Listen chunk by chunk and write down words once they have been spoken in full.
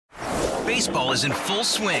Baseball is in full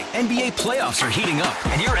swing. NBA playoffs are heating up,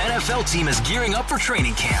 and your NFL team is gearing up for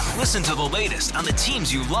training camp. Listen to the latest on the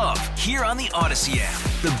teams you love here on the Odyssey app.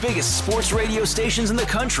 The biggest sports radio stations in the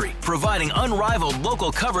country, providing unrivaled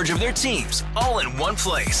local coverage of their teams, all in one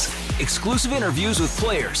place. Exclusive interviews with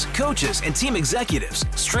players, coaches, and team executives,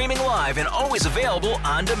 streaming live and always available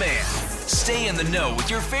on demand. Stay in the know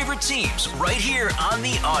with your favorite teams right here on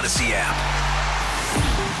the Odyssey app.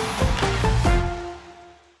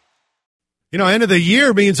 You know, end of the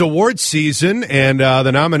year means awards season, and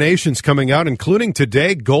the nominations coming out, including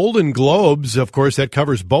today, Golden Globes. Of course, that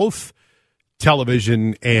covers both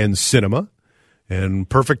television and cinema. And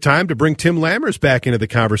perfect time to bring Tim Lammers back into the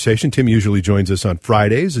conversation. Tim usually joins us on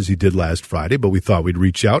Fridays, as he did last Friday, but we thought we'd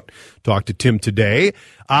reach out, talk to Tim today.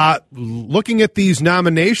 Looking at these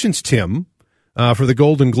nominations, Tim, for the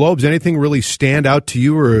Golden Globes, anything really stand out to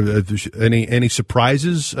you, or any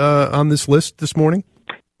surprises on this list this morning?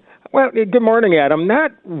 Well, good morning, Adam.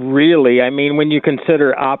 Not really. I mean, when you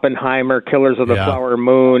consider Oppenheimer, Killers of the Flower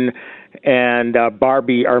Moon, and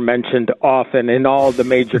Barbie are mentioned often in all the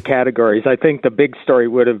major categories, I think the big story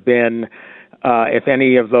would have been if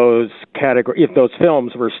any of those if those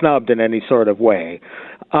films were snubbed in any sort of way.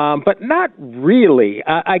 But not really.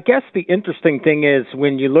 I guess the interesting thing is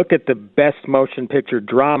when you look at the best motion picture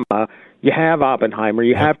drama, you have Oppenheimer,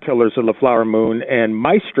 you have Killers of the Flower Moon, and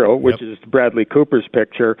Maestro, which is Bradley Cooper's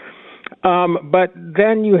picture. But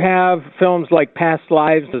then you have films like Past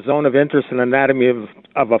Lives, The Zone of Interest, and Anatomy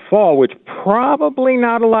of a Fall, which probably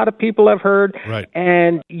not a lot of people have heard,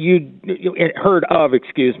 and heard of,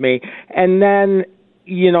 and then,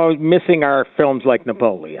 missing are films like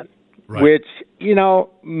Napoleon, which,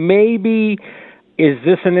 maybe is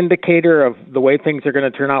this an indicator of the way things are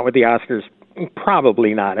going to turn out with the Oscars?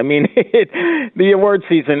 Probably not. I mean, the award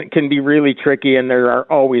season can be really tricky, and there are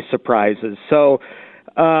always surprises. So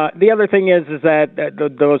the other thing is that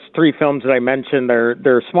those three films that I mentioned,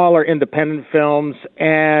 they're smaller independent films,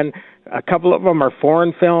 and a couple of them are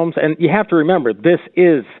foreign films. And you have to remember, this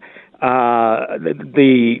is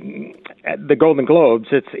the Golden Globes.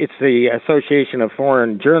 It's the Association of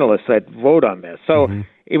Foreign Journalists that vote on this. So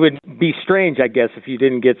it would be strange, I guess, if you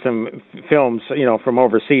didn't get some films, from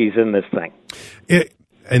overseas in this thing.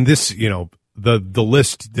 And this, the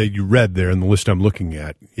list that you read there and the list I'm looking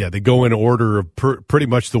at, they go in order of pretty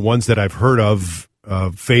much the ones that I've heard of,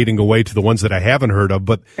 fading away to the ones that I haven't heard of.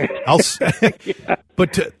 But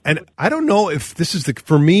and I don't know if this is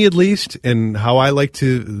for me at least, and how I like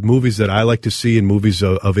movies that I like to see and movies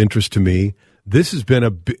of interest to me. This has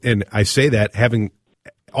been and I say that having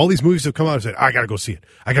all these movies have come out and said, I got to go see it.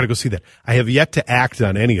 I got to go see that. I have yet to act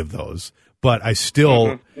on any of those, but I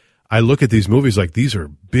still, I look at these movies like these are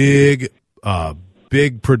big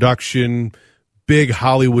production, big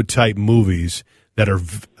Hollywood type movies that are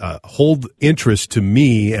hold interest to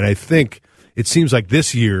me. And I think it seems like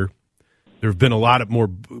this year there have been a lot of more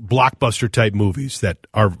blockbuster type movies that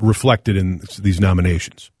are reflected in these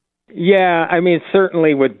nominations. Yeah, I mean,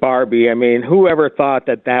 certainly with Barbie, I mean, whoever thought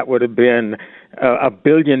that would have been a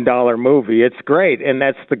billion-dollar movie? It's great, and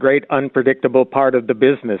that's the great unpredictable part of the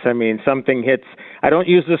business. I mean, something hits, I don't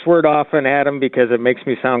use this word often, Adam, because it makes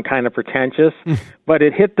me sound kind of pretentious, but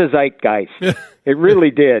it hit the zeitgeist. It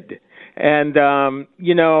really did. And,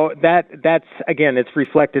 that's, again, it's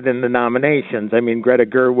reflected in the nominations. I mean, Greta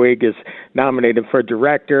Gerwig is nominated for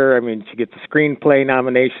director. I mean, she gets a screenplay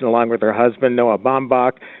nomination along with her husband, Noah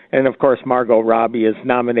Baumbach. And, of course, Margot Robbie is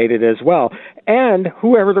nominated as well. And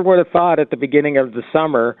whoever would have thought at the beginning of the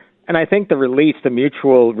summer, and I think the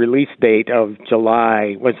mutual release date of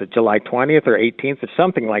July 20th or 18th or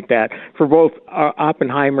something like that, for both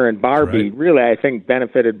Oppenheimer and Barbie, really, I think,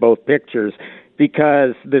 benefited both pictures.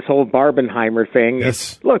 Because this whole Barbenheimer thing,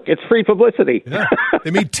 it's free publicity. Yeah. They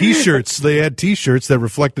made T-shirts. They had T-shirts that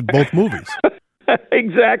reflected both movies.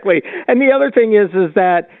 Exactly. And the other thing is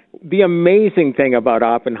that the amazing thing about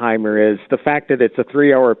Oppenheimer is the fact that it's a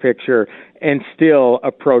 3-hour picture and still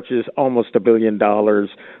approaches almost $1 billion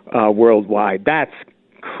worldwide. That's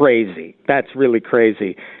crazy. That's really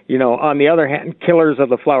crazy. On the other hand, Killers of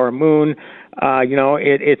the Flower Moon,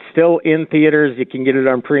 it's still in theaters. You can get it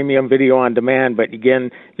on premium video on demand, but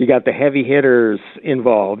again, you got the heavy hitters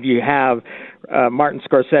involved. You have Martin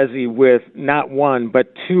Scorsese with not one,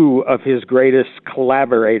 but two of his greatest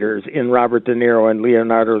collaborators in Robert De Niro and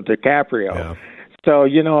Leonardo DiCaprio. Yeah. So,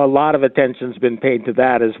 a lot of attention's been paid to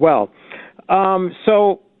that as well.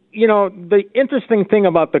 The interesting thing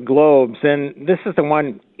about the Globes, and this is the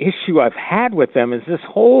one issue I've had with them, is this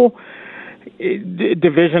whole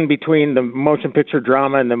division between the motion picture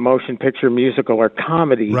drama and the motion picture musical or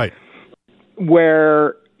comedy, right?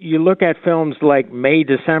 Where you look at films like May,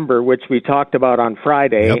 December, which we talked about on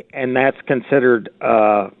Friday, and that's considered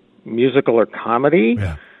musical or comedy.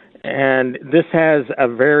 Yeah. And this has a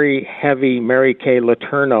very heavy Mary Kay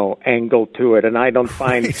Letourneau angle to it, and I don't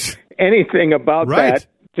find anything about that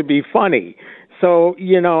to be funny. So,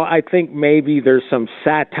 I think maybe there's some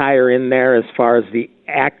satire in there as far as the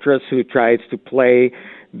actress who tries to play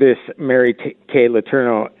this Mary Kay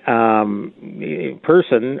Letourneau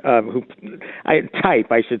person,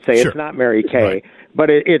 type, I should say. Sure. It's not Mary Kay. Right. But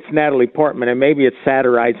it's Natalie Portman, and maybe it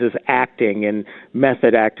satirizes acting and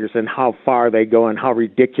method actors and how far they go and how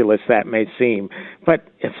ridiculous that may seem. But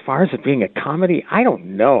as far as it being a comedy, I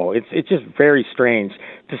don't know. It's just very strange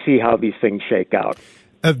to see how these things shake out.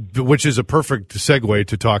 Which is a perfect segue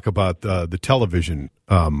to talk about the television,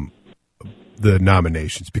 the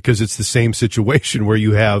nominations, because it's the same situation where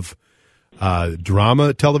you have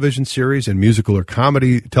drama television series and musical or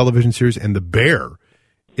comedy television series, and The Bear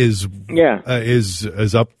is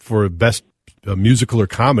up for best musical or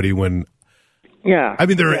comedy when I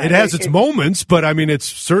mean it has its moments, but I mean it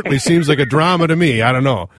certainly seems like a drama to me. I don't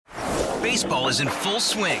know. Baseball is in full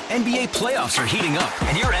swing. NBA playoffs are heating up,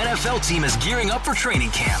 and your NFL team is gearing up for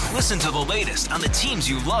training camp. Listen to the latest on the teams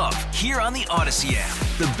you love here on the Odyssey app.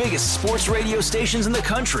 The biggest sports radio stations in the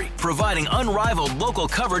country, providing unrivaled local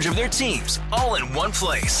coverage of their teams, all in one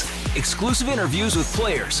place. Exclusive interviews with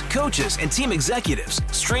players, coaches, and team executives,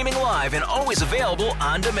 streaming live and always available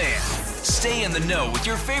on demand. Stay in the know with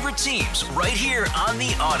your favorite teams right here on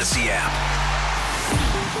the Odyssey app.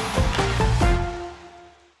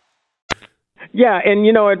 Yeah, and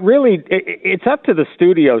it's up to the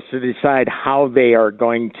studios to decide how they are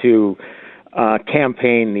going to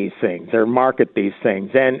campaign these things or market these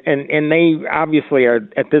things, and they obviously are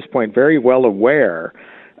at this point very well aware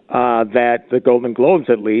that the Golden Globes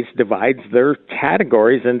at least divides their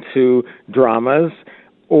categories into dramas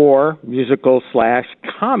or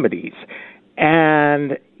musical/comedies.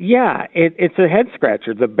 And it's a head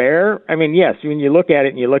scratcher. The Bear, I mean, yes, when you look at it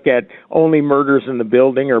and you look at Only Murders in the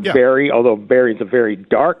Building or Barry, although Barry's a very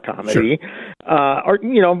dark comedy,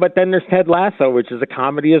 but then there's Ted Lasso, which is a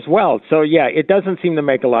comedy as well. So it doesn't seem to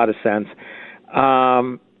make a lot of sense.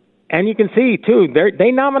 And you can see too,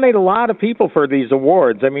 they nominate a lot of people for these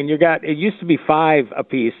awards. I mean, it used to be 5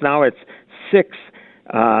 apiece, now it's 6.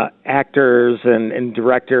 Actors and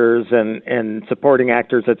directors and supporting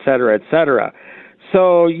actors, et cetera, et cetera.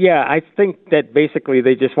 So, I think that basically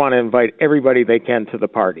they just want to invite everybody they can to the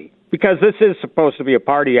party. Because this is supposed to be a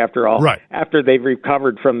party, after all, after they've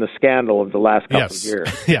recovered from the scandal of the last couple of years.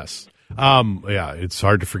 Yes. It's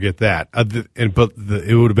hard to forget that. But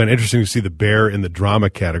it would have been interesting to see The Bear in the drama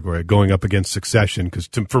category going up against Succession, because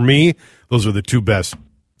for me, those are the two best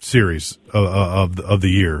series of the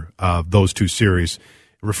year, those two series.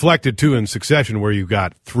 Reflected, too, in Succession, where you've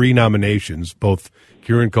got 3 nominations, both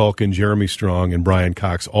Kieran Culkin, Jeremy Strong, and Brian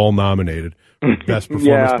Cox, all nominated for Best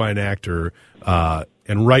Performance by an Actor,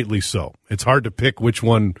 and rightly so. It's hard to pick which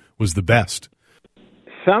one was the best.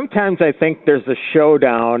 Sometimes I think there's a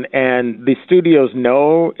showdown, and the studios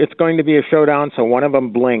know it's going to be a showdown, so one of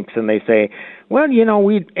them blinks, and they say, well,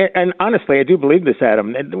 and honestly, I do believe this,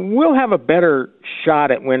 Adam, we'll have a better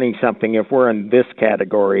shot at winning something if we're in this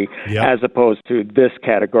category as opposed to this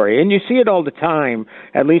category. And you see it all the time,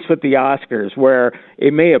 at least with the Oscars, where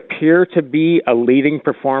it may appear to be a leading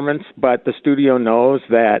performance, but the studio knows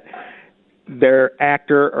that their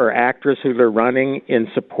actor or actress who they're running in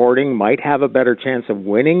supporting might have a better chance of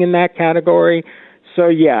winning in that category. So,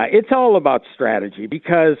 it's all about strategy,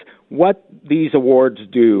 because what these awards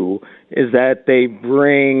do is that they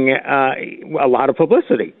bring a lot of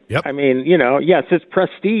publicity. Yep. I mean, yes, it's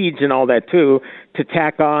prestige and all that, too, to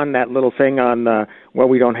tack on that little thing on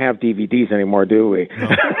we don't have DVDs anymore, do we?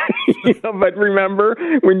 No. But remember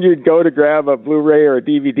when you'd go to grab a Blu-ray or a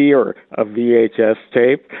DVD or a VHS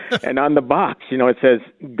tape, and on the box, it says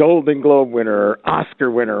Golden Globe winner or Oscar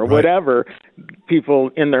winner or whatever,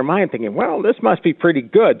 people in their mind thinking, well, this must be pretty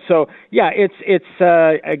good. So, it's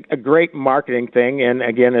a great marketing thing, and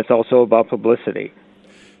again, it's also about publicity.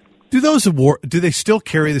 Do they still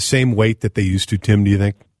carry the same weight that they used to, Tim, do you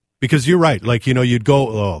think? Because you're right. Like, you'd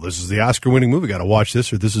go, this is the Oscar-winning movie, got to watch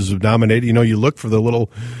this, or this is nominated. You look for the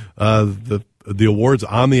little, the awards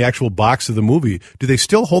on the actual box of the movie. Do they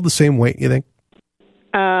still hold the same weight, you think?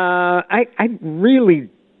 I really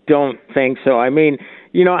don't think so. I mean,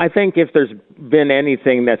 I think if there's been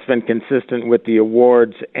anything that's been consistent with the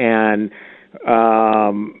awards and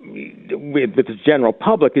with the general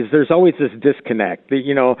public is there's always this disconnect.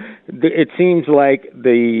 It seems like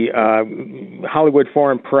the Hollywood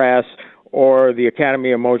Foreign Press or the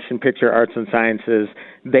Academy of Motion Picture Arts and Sciences,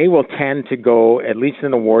 they will tend to go, at least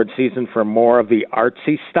in award season, for more of the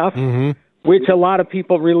artsy stuff, which a lot of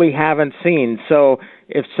people really haven't seen. So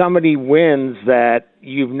if somebody wins that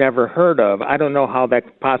you've never heard of, I don't know how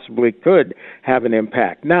that possibly could have an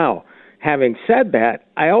impact. Now, having said that,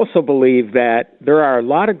 I also believe that there are a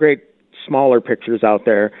lot of great smaller pictures out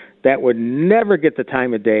there that would never get the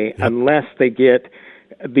time of day unless they get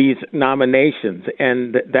these nominations.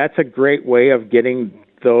 And that's a great way of getting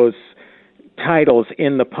those titles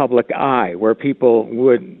in the public eye where people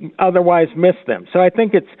would otherwise miss them. So I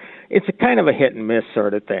think it's a kind of a hit and miss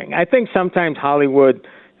sort of thing. I think sometimes Hollywood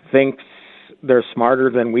thinks they're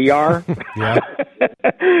smarter than we are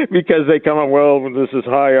because they come up, well, this is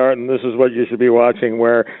high art and this is what you should be watching,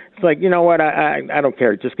 where it's like, you know what, I don't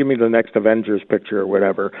care. Just give me the next Avengers picture or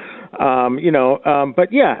whatever.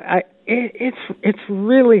 But yeah, it's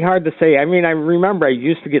really hard to say. I mean, I remember I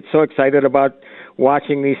used to get so excited about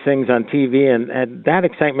watching these things on TV, and that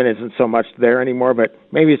excitement isn't so much there anymore, but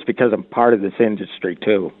maybe it's because I'm part of this industry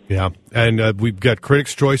too. Yeah, and we've got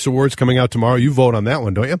Critics' Choice Awards coming out tomorrow. You vote on that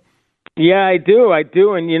one, don't you? Yeah, I do,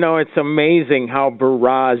 and it's amazing how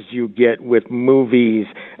barraged you get with movies.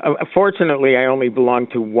 Fortunately, I only belong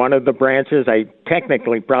to one of the branches. I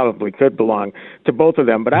technically probably could belong to both of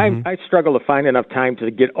them, but I struggle to find enough time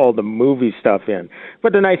to get all the movie stuff in.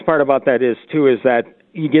 But the nice part about that is that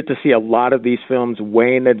you get to see a lot of these films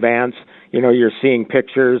way in advance. You're seeing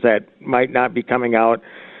pictures that might not be coming out,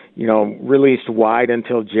 released wide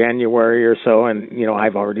until January or so, and,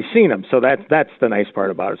 I've already seen them. So that's the nice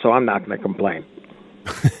part about it. So I'm not going to complain.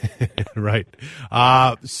 Right.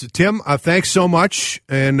 So Tim, thanks so much,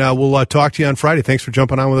 and we'll talk to you on Friday. Thanks for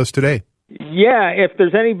jumping on with us today. Yeah, if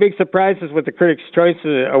there's any big surprises with the Critics' Choice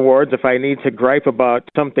Awards, if I need to gripe about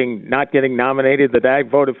something not getting nominated that I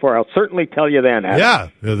voted for, I'll certainly tell you then, Adam. Yeah,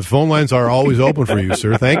 the phone lines are always open for you,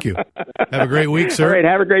 sir. Thank you. Have a great week, sir. All right,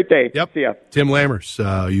 have a great day. Yep. See ya. Tim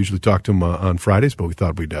Lammers. Usually talk to him on Fridays, but we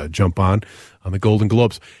thought we'd jump on the Golden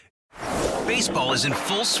Globes. Baseball is in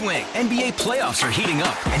full swing. NBA playoffs are heating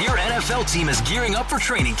up, and your NFL team is gearing up for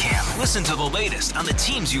training camp. Listen to the latest on the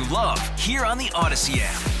teams you love here on the Odyssey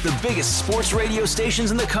app. The biggest sports radio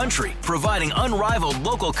stations in the country, providing unrivaled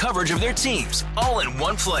local coverage of their teams, all in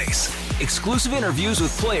one place. Exclusive interviews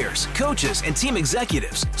with players, coaches, and team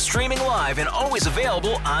executives, streaming live and always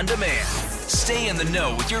available on demand. Stay in the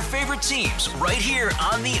know with your favorite teams right here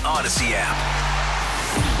on the Odyssey app.